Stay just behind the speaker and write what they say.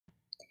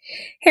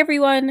Hey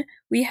everyone,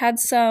 we had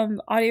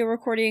some audio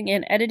recording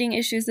and editing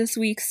issues this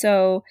week,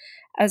 so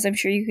as I'm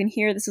sure you can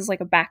hear, this is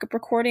like a backup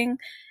recording.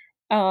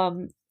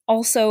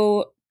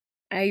 Also,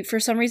 I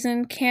for some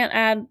reason can't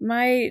add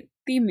my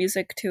theme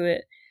music to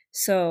it,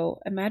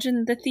 so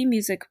imagine the theme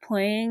music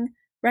playing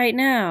right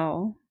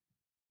now.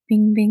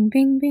 Bing bing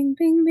bing bing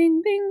bing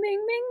bing bing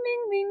bing bing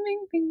bing bing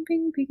bing bing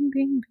bing bing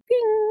bing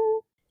bing.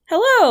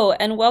 Hello,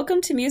 and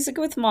welcome to Music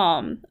with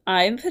Mom.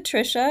 I'm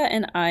Patricia,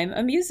 and I'm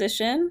a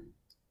musician.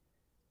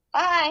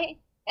 Hi,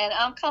 and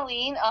I'm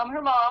Colleen. I'm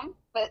her mom,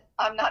 but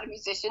I'm not a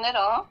musician at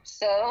all.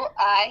 So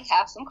I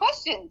have some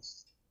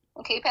questions.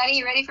 Okay, Patty,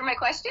 you ready for my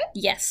question?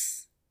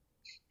 Yes.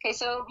 Okay,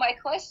 so my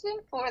question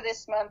for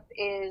this month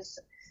is,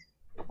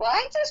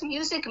 why does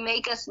music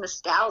make us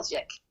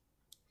nostalgic?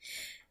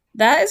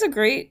 That is a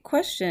great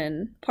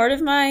question. Part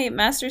of my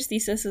master's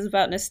thesis is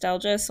about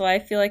nostalgia, so I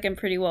feel like I'm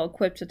pretty well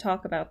equipped to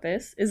talk about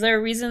this. Is there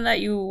a reason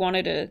that you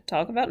wanted to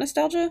talk about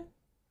nostalgia?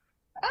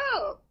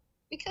 Oh,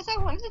 because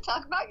I wanted to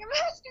talk about your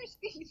master's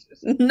thesis.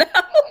 No.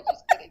 I'm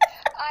just kidding.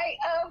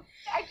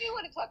 I do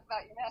want to talk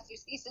about your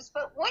master's thesis,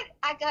 but what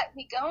I got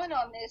me going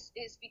on this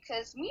is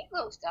because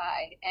Meatloaf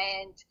died,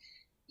 and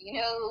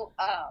you know,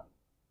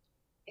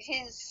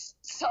 his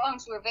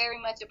songs were very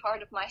much a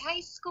part of my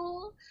high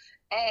school,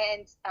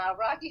 and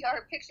Rocky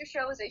Horror Picture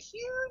Show is a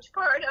huge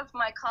part of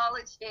my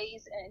college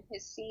days, and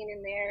his scene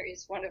in there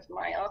is one of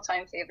my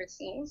all-time favorite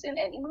scenes in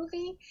any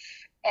movie.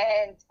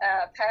 And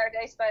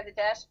Paradise by the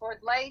Dashboard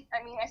Light,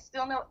 I mean, I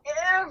still know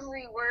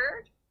every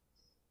word,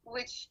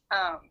 which,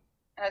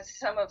 as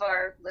some of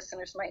our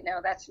listeners might know,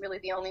 that's really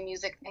the only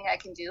music thing I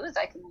can do is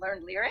I can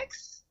learn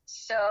lyrics.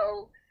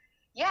 So,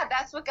 yeah,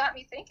 that's what got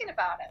me thinking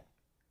about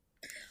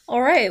it.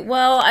 All right.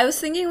 Well, I was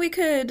thinking we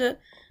could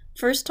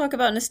first talk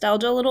about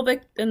nostalgia a little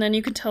bit, and then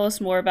you could tell us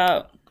more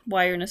about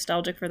why you're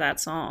nostalgic for that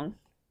song.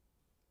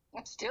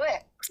 Let's do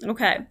it.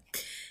 Okay.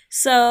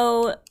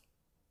 So,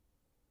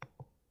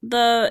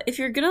 if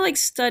you're gonna like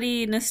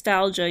study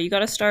nostalgia, you got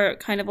to start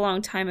kind of a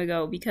long time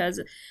ago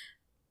because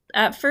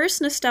at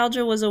first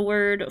nostalgia was a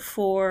word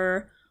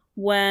for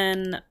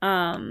when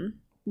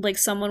like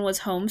someone was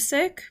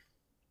homesick.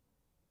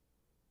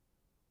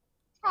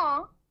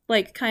 Oh,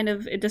 Like kind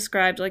of it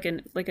described like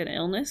an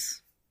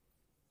illness.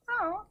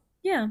 oh.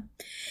 Yeah.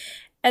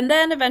 And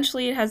then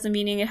eventually it has the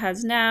meaning it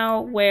has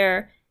now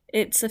where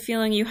it's a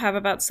feeling you have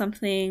about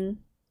something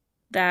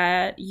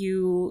that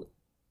you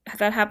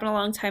that happened a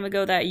long time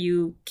ago that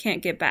you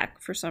can't get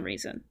back for some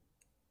reason.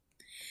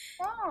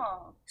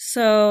 Oh.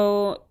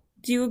 So,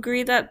 do you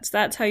agree that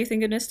that's how you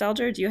think of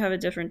nostalgia, or do you have a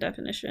different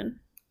definition?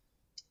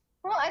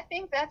 Well, I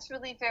think that's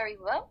really very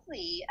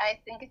lovely. I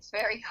think it's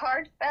very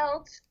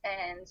heartfelt,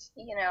 and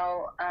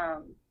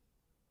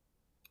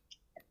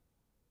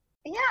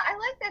yeah, I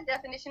like that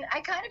definition.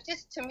 I kind of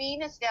just, to me,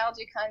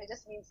 nostalgia kind of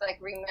just means like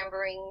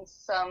remembering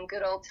some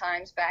good old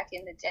times back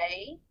in the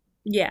day.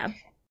 Yeah.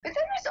 But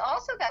then there's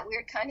also that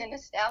weird kind of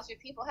nostalgia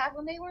people have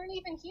when they weren't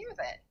even here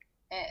then,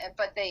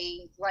 but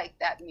they like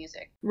that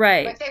music.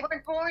 Right. Like they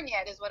weren't born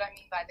yet, is what I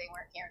mean by they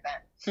weren't here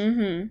then.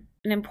 Mm-hmm.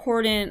 An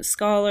important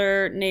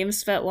scholar named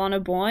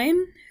Svetlana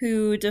Boym,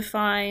 who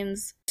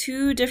defines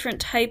two different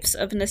types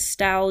of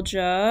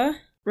nostalgia: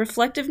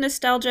 reflective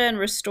nostalgia and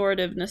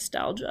restorative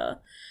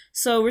nostalgia.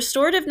 So,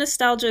 restorative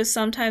nostalgia is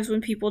sometimes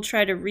when people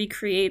try to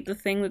recreate the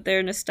thing that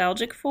they're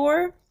nostalgic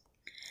for.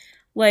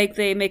 Like,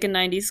 they make a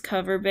 90s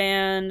cover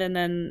band and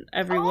then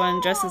everyone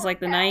dresses Oh,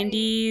 like the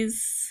Patty,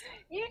 90s.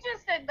 you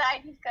just said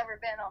 90s cover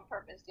band on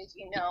purpose. Did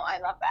you know? I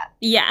love that.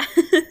 Yeah.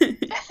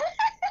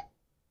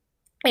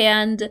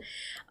 And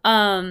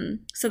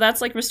so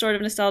that's like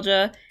restorative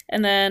nostalgia.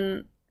 And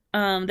then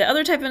the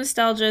other type of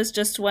nostalgia is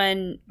just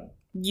when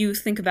you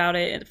think about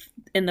it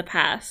in the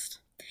past.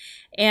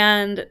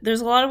 And there's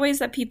a lot of ways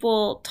that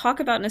people talk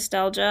about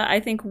nostalgia. I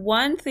think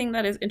one thing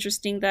that is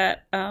interesting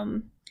that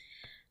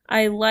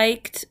I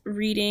liked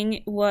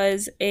reading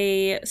was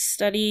a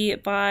study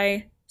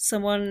by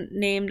someone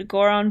named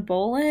Goran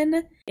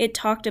Bolin. It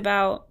talked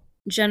about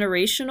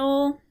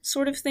generational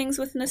sort of things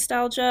with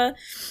nostalgia,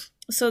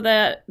 so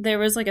that there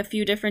was like a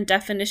few different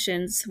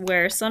definitions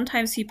where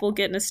sometimes people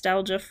get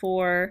nostalgia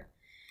for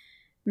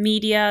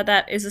media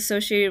that is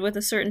associated with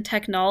a certain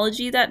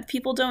technology that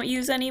people don't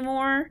use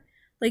anymore,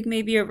 like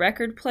maybe a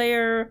record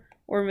player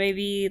or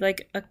maybe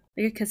like a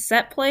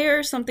cassette player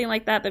or something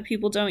like that that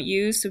people don't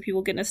use, so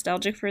people get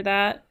nostalgic for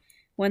that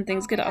when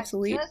things Oh my get gosh,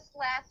 obsolete. just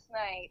last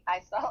night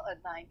I saw a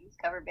 90s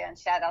cover band,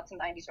 shout out to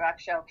 90s Rock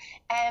Show,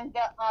 and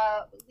the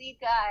lead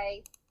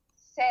guy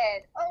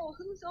said, "Oh,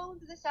 who's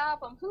owned this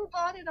album? Who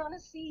bought it on a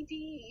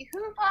CD?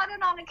 Who bought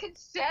it on a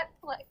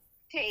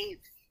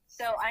tape?"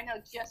 So I know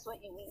just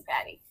what you mean,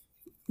 Patty.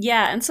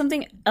 Yeah, and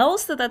something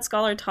else that that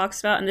scholar talks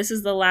about, and this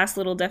is the last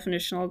little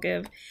definition I'll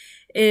give,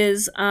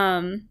 is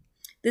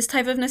this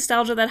type of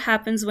nostalgia that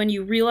happens when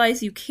you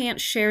realize you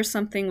can't share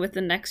something with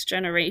the next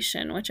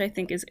generation, which I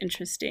think is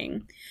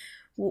interesting.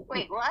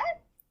 Wait, what?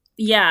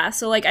 Yeah,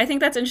 so like I think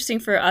that's interesting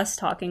for us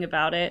talking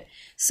about it.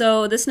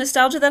 So this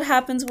nostalgia that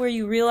happens where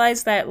you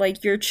realize that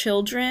like your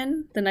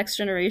children, the next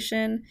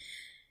generation,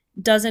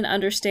 doesn't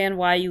understand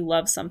why you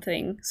love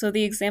something. So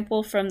the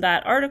example from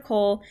that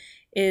article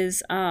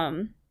is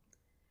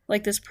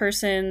like this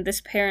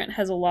parent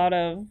has a lot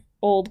of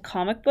old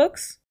comic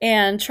books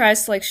and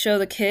tries to like show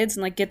the kids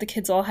and like get the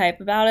kids all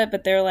hype about it,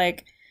 but they're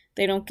like,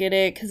 they don't get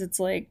it because it's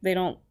like they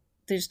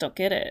just don't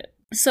get it.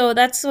 So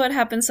that's what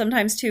happens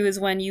sometimes too, is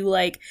when you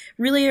like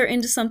really are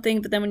into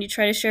something, but then when you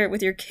try to share it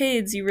with your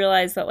kids, you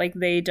realize that like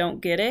they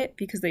don't get it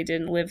because they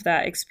didn't live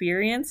that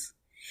experience.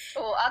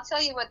 Well, I'll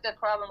tell you what the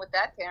problem with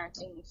that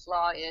parenting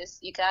flaw is.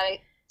 You gotta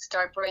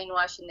start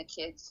brainwashing the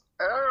kids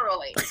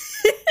early.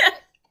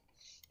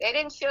 They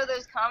didn't show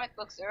those comic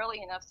books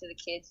early enough to the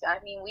kids.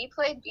 I mean, we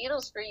played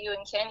Beatles for you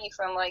and Kenny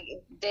from like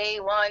day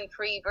one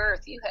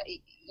pre-birth. You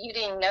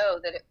didn't know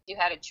that you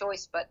had a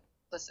choice but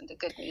listen to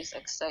good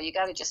music. So you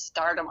got to just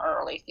start them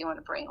early if you want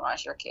to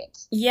brainwash your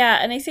kids. Yeah,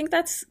 and I think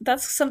that's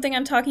something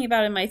I'm talking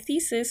about in my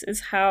thesis,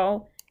 is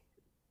how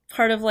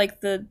part of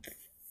like the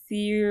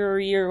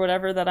theory or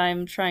whatever that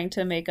I'm trying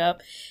to make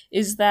up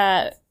is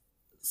that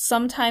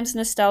sometimes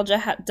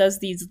nostalgia does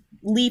these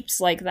leaps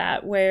like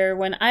that, where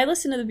when I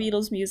listen to the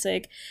Beatles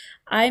music,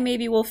 I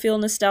maybe will feel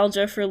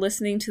nostalgia for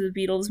listening to the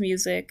Beatles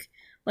music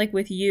like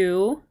with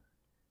you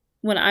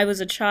when I was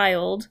a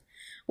child,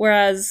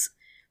 whereas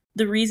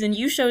the reason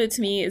you showed it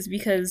to me is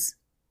because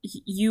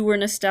you were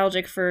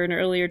nostalgic for an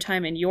earlier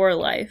time in your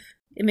life.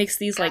 It makes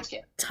these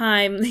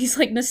these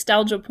like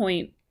nostalgia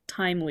point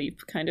time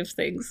leap kind of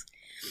things.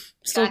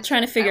 Still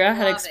trying to figure out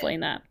how to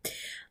explain that.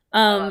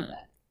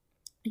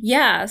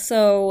 Yeah,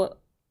 so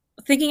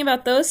thinking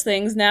about those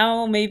things,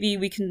 now maybe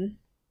we can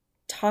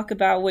talk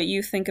about what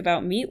you think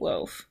about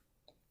Meatloaf,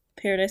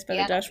 Paradise by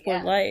the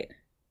Dashboard Light.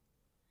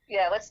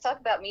 Yeah, let's talk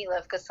about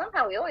Meatloaf, because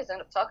somehow we always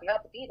end up talking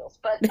about the Beatles.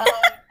 But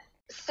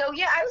so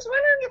yeah, I was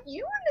wondering if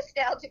you were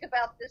nostalgic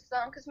about this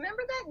song, because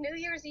remember that New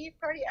Year's Eve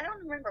party? I don't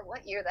remember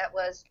what year that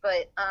was,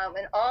 but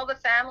and all the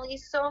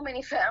families, so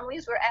many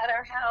families were at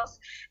our house,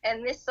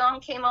 and this song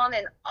came on,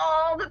 and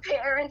all the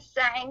parents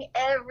sang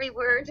every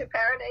word to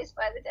Paradise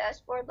by the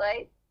Dashboard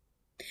Light.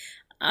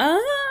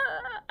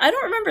 I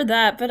don't remember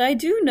that, but I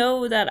do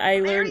know that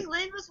Mary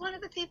Lynn was one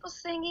of the people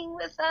singing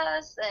with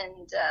us,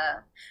 and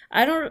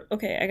I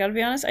gotta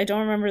be honest, I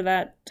don't remember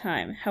that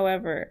time.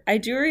 However, I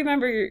do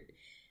remember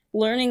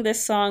learning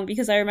this song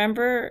because I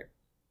remember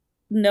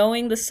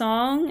knowing the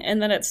song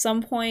and then at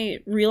some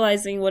point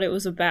realizing what it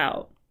was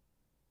about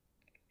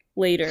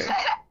later.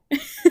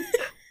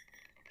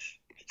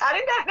 How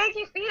did that make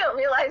you feel,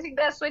 realizing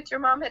that's what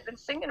your mom had been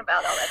singing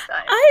about all that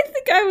time? I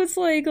think I was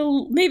like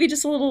maybe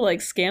just a little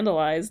like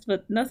scandalized,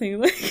 but nothing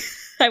like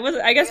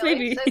I guess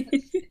really?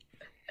 Maybe.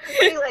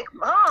 Be like,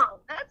 Mom,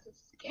 that's a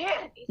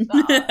scandal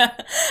song.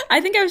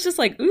 I think I was just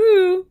like,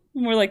 ooh,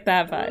 more like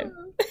that vibe.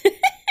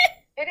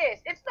 It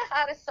is. It's the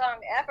hottest song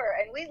ever,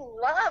 and we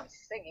loved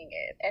singing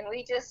it, and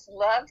we just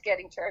loved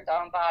getting turned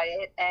on by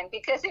it, and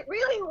because it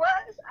really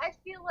was, I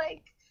feel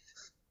like,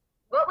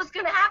 what was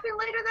going to happen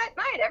later that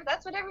night.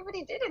 That's what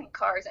everybody did in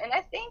cars, and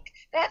I think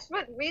that's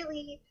what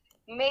really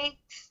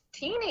makes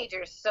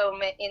teenagers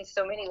in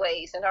so many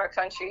ways in our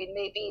country, and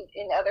maybe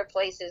in other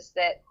places,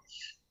 that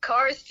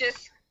cars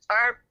just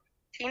are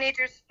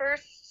teenagers'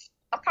 first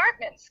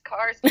apartments.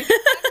 Cars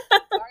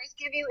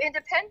give you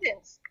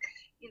independence.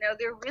 You know,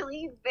 they're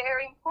really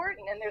very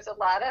important, and there's a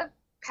lot of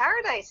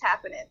paradise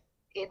happening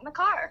in the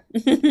car.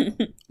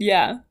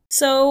 Yeah.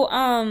 So,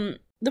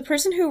 the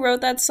person who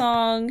wrote that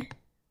song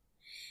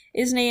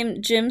is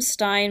named Jim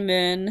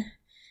Steinman,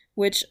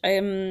 which,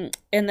 and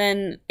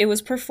then it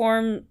was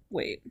performed,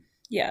 and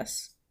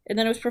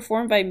then it was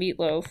performed by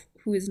Meatloaf,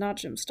 who is not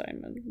Jim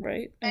Steinman,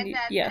 right?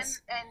 Yes.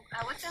 And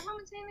what's that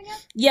woman's name again?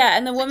 Yeah,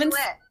 and the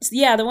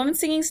woman's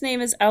singing's name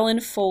is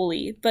Ellen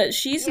Foley, but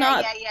she's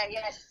not.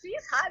 Yeah.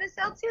 She's hot as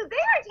hell too. They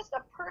are just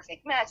a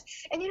perfect match.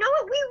 And you know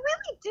what? We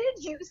really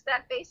did use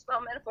that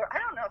baseball metaphor. I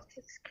don't know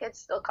if kids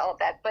still call it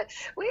that, but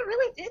we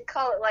really did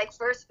call it like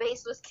first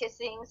base was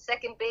kissing,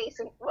 second base,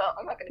 and well,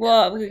 I'm not going to.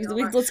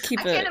 Well, let's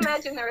keep it. I can't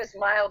imagine they're as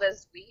mild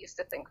as we used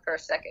to think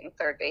first, second, and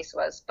third base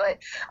was. But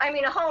I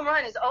mean, a home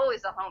run is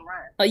always a home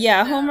run.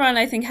 A home run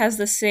I think has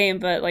the same,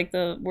 but like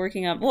the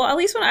working up. Well, at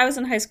least when I was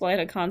in high school, I had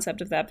a concept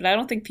of that, but I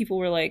don't think people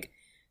were like,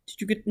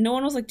 no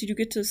one was like, did you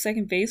get to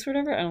second base or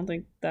whatever? I don't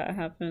think that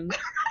happened.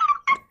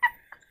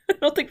 I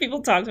don't think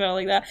people talked about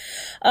it like that.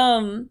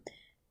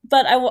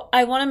 But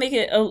I want to make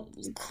it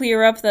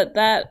clear up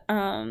that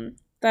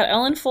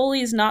Ellen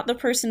Foley is not the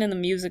person in the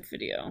music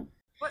video.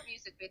 What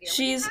music video?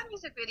 We had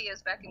music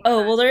videos back in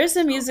well, there is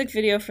a music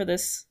video for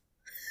this.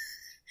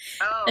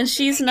 Oh, and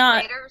she's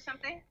not. Later or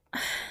something?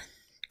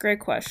 Great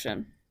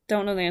question.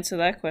 Don't know the answer to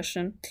that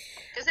question.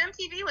 Because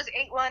MTV was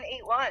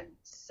 8181,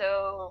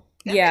 so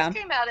this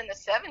came out in the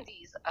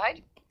 70s.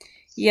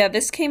 Yeah,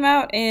 this came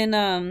out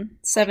in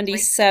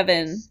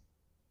 77.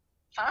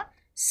 Huh?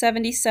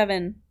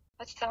 77.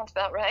 That sounds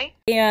about right.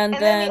 And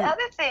then the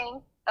other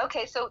thing.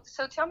 Okay, so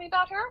tell me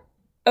about her.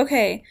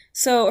 Okay,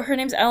 so her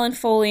name's Ellen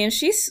Foley, and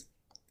she's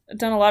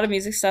done a lot of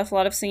music stuff, a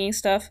lot of singing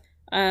stuff,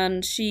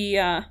 and she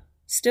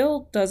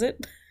still does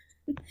it.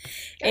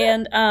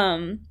 And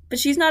But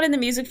she's not in the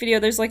music video.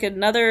 There's like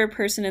another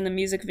person in the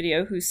music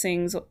video who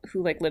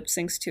like lip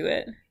syncs to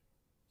it.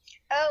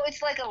 Oh,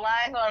 it's like a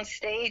live on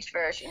stage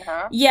version,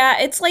 huh? Yeah,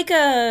 it's like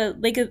a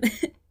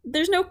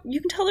there's no,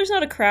 you can tell there's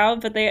not a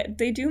crowd, but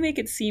they do make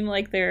it seem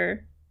like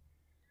they're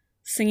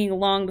singing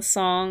along the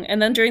song.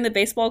 And then during the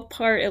baseball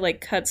part, it like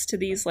cuts to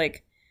these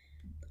like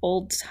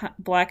old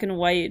black and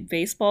white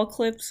baseball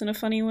clips in a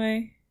funny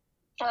way.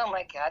 Oh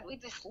my God, we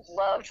just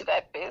loved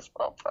that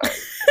baseball part.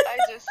 I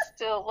just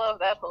still love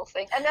that whole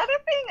thing. Another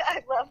thing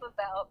I love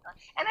about,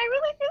 and I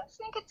really do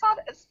think it taught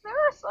us, there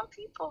are some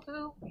people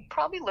who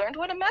probably learned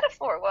what a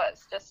metaphor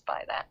was just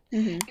by that.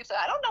 Mm-hmm. You say,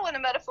 I don't know what a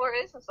metaphor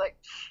is. It's like,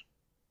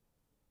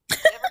 you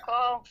ever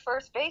call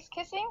first base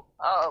kissing?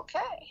 Okay.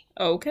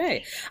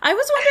 Okay. I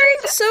was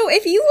wondering, so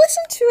if you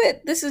listen to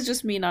it, this is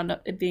just me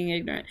not being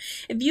ignorant.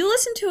 If you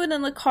listen to it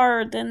in the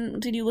car,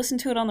 then did you listen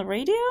to it on the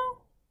radio?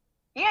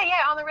 Yeah,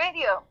 on the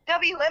radio.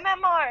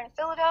 WMMR in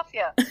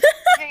Philadelphia. Yeah,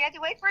 you had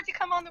to wait for it to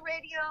come on the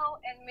radio,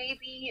 and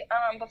maybe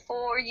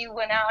before you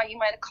went out, you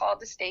might have called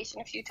the station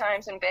a few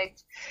times and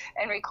begged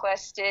and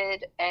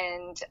requested,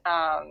 and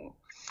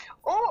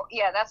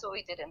that's what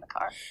we did in the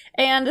car.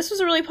 And this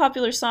was a really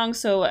popular song,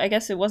 so I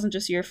guess it wasn't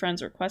just your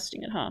friends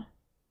requesting it, huh?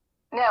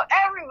 No,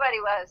 everybody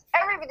was.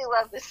 Everybody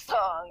loved this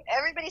song.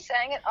 Everybody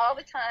sang it all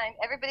the time.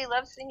 Everybody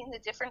loved singing the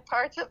different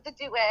parts of the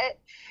duet.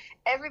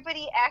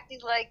 Everybody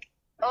acted like,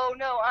 oh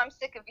no, I'm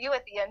sick of you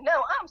at the end.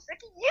 No, I'm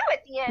sick of you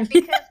at the end,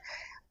 because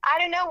I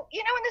don't know,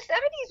 in the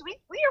 70s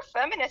we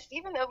are feminists,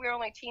 even though we were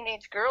only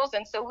teenage girls,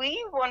 and so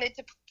we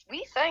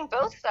sang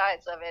both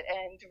sides of it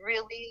and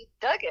really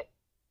dug it.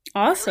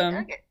 Awesome.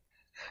 Really dug it.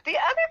 The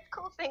other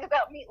cool thing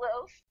about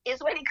Meatloaf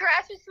is when he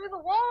crashes through the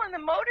wall on the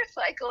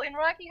motorcycle in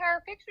Rocky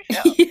Horror Picture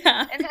Show.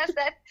 Yeah. And has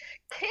that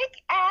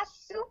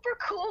kick-ass, super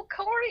cool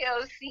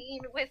choreo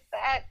scene with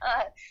that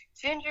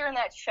Ginger and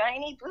that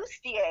shiny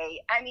bustier.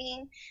 I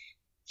mean,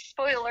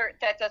 spoiler,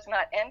 that does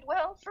not end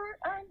well for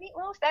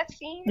Meatloaf, that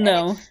scene.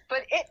 No.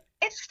 But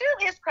it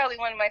still is probably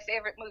one of my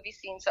favorite movie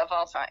scenes of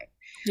all time.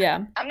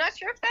 Yeah. I'm not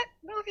sure if that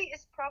movie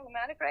is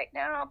problematic right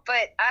now,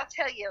 but I'll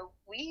tell you,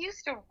 we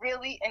used to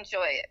really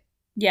enjoy it.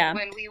 Yeah.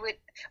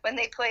 When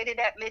they played it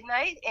at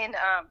midnight in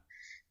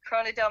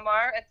Corona Del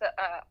Mar at the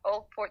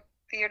Old Port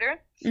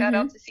Theater. Shout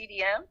out to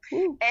CDM.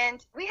 Ooh.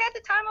 And we had the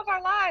time of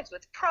our lives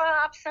with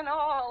props and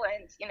all,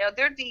 and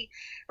there'd be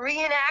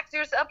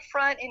reenactors up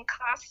front in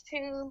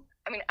costume.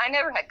 I mean, I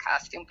never had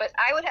costume, but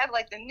I would have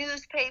like the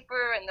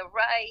newspaper and the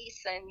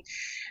rice, and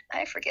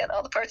I forget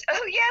all the parts.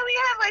 Oh yeah, we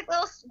have like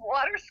little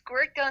water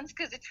squirt guns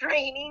because it's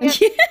raining at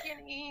the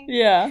beginning.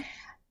 Yeah.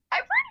 I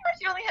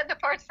pretty much only had the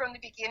parts from the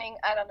beginning.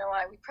 I don't know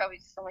why. We probably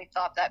just only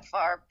thought that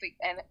far,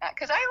 and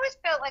because I always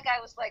felt like I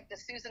was like the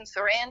Susan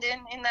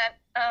Sarandon in that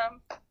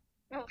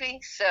movie.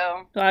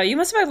 So. Wow, you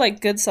must have had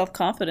like good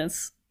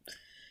self-confidence.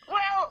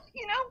 Well,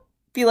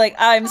 be like,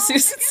 I'm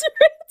Susan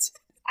Sarandon.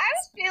 I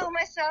was feeling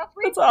myself.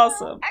 That's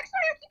awesome.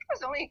 Actually, I think it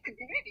was only in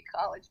community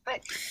college,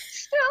 but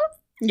still.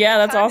 Yeah,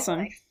 that's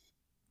awesome.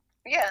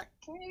 Yeah,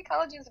 community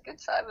college is a good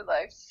time of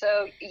life.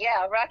 So,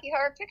 yeah, Rocky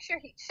Horror Picture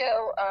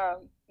Show,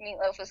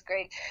 Meatloaf was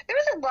great. There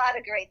was a lot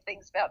of great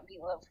things about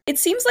Meatloaf. It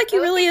seems like you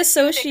really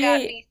associate... Got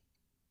me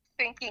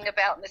thinking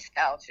about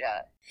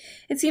nostalgia.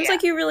 It seems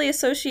like you really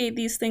associate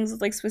these things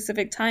with, like,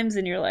 specific times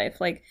in your life,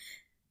 like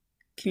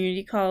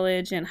community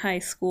college and high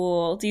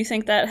school. Do you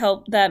think that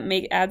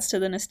adds to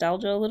the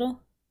nostalgia a little?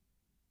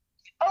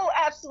 Oh,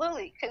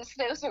 absolutely, because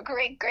those were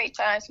great, great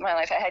times in my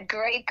life. I had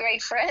great,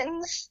 great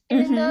friends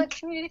in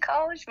community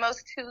college,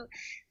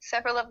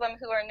 several of them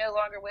who are no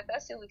longer with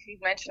us, who we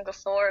mentioned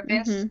before.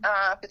 Vince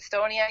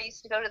Pistoni I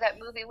used to go to that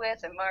movie with,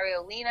 and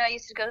Mario Lina I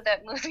used to go to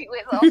that movie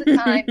with all the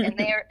time, and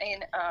they're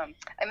in,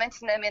 I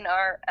mentioned them in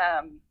our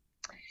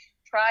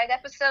Pride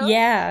episode.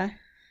 Yeah.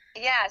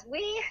 Yeah,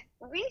 we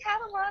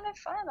had a lot of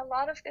fun, a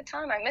lot of good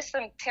time. I miss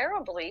them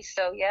terribly,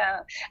 so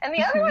yeah. And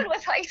the other one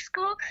was high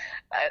school,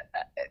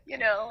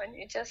 and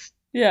it just...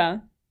 Yeah.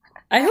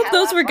 I hope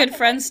those were good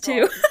friends,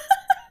 too.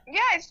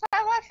 Yeah, I just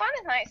had a lot of fun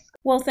in high school.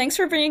 Well, thanks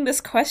for bringing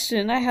this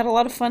question. I had a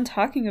lot of fun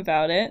talking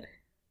about it.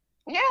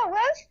 Yeah, it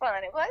was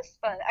fun. It was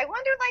fun. I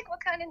wonder,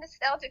 what kind of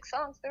nostalgic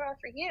songs there are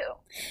for you.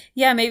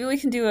 Yeah, maybe we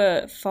can do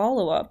a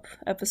follow-up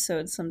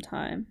episode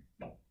sometime.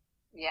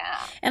 Yeah.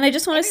 And I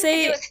just want to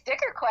say... do a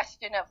sticker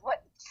question of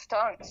what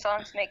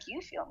songs make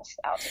you feel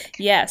nostalgic.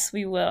 Yes,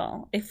 we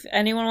will. If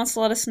anyone wants to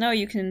let us know,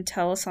 you can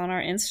tell us on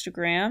our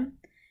Instagram,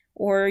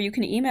 or you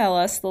can email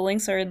us. The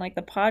links are in,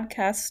 the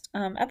podcast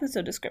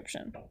episode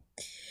description.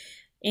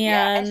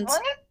 And one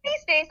of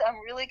these days, I'm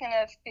really going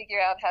to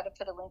figure out how to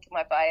put a link in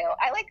my bio.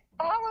 I,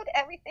 followed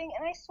everything,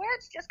 and I swear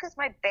it's just because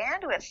my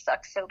bandwidth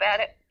sucks so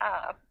bad at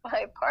my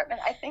apartment.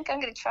 I think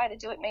I'm going to try to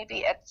do it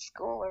maybe at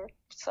school or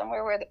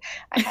somewhere where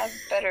I have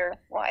better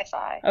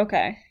Wi-Fi.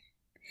 Okay.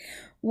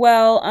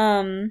 Well,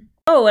 and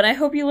I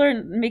hope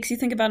makes you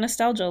think about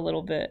nostalgia a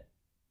little bit.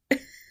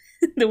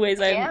 The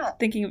ways I'm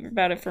thinking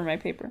about it for my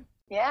paper.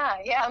 Yeah,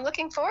 I'm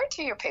looking forward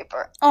to your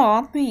paper.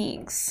 Aw,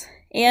 thanks.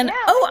 And,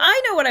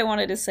 I know what I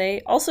wanted to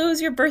say. Also, it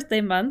was your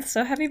birthday month,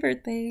 so happy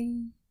birthday.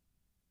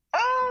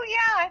 Oh,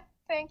 yeah.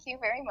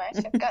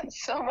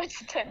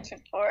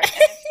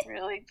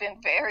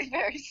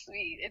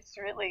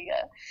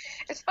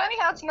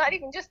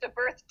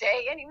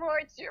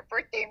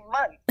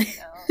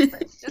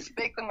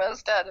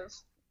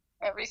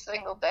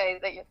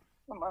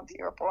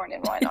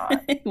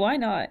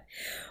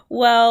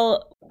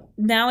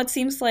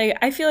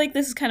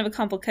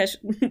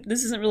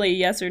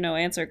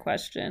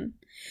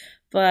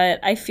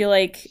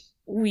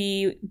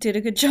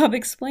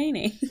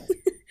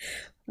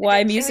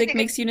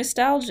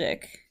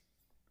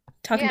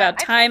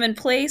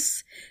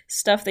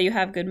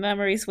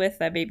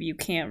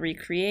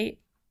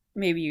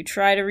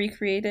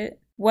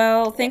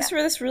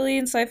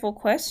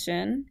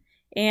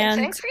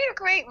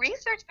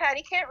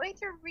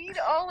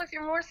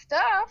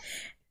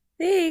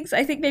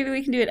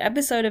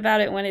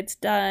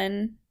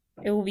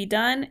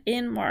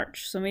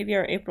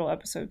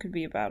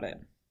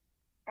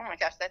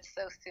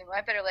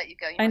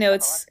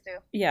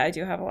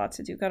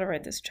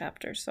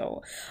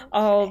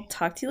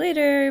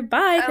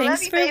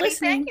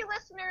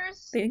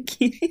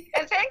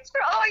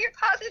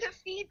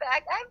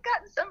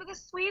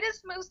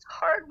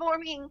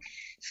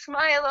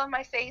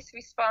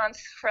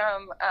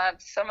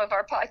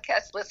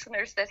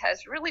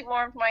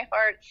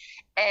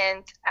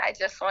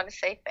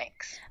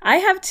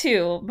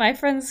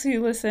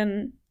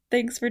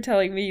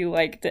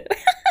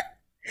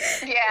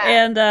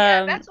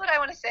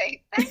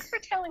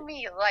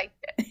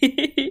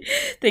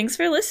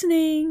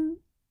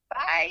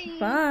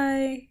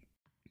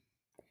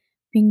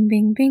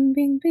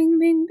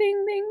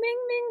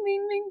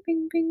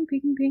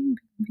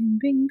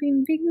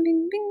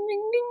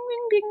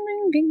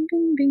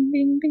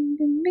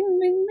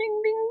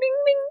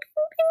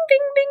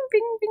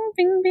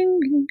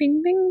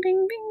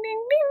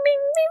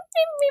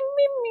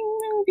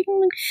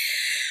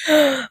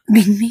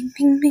 Bing, bing,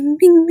 bing, bing,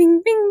 bing,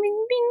 bing, bing, bing,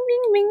 bing,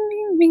 bing, bing,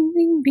 bing, bing,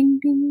 bing, bing,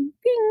 bing,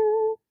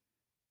 bing.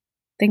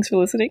 Thanks for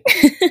listening.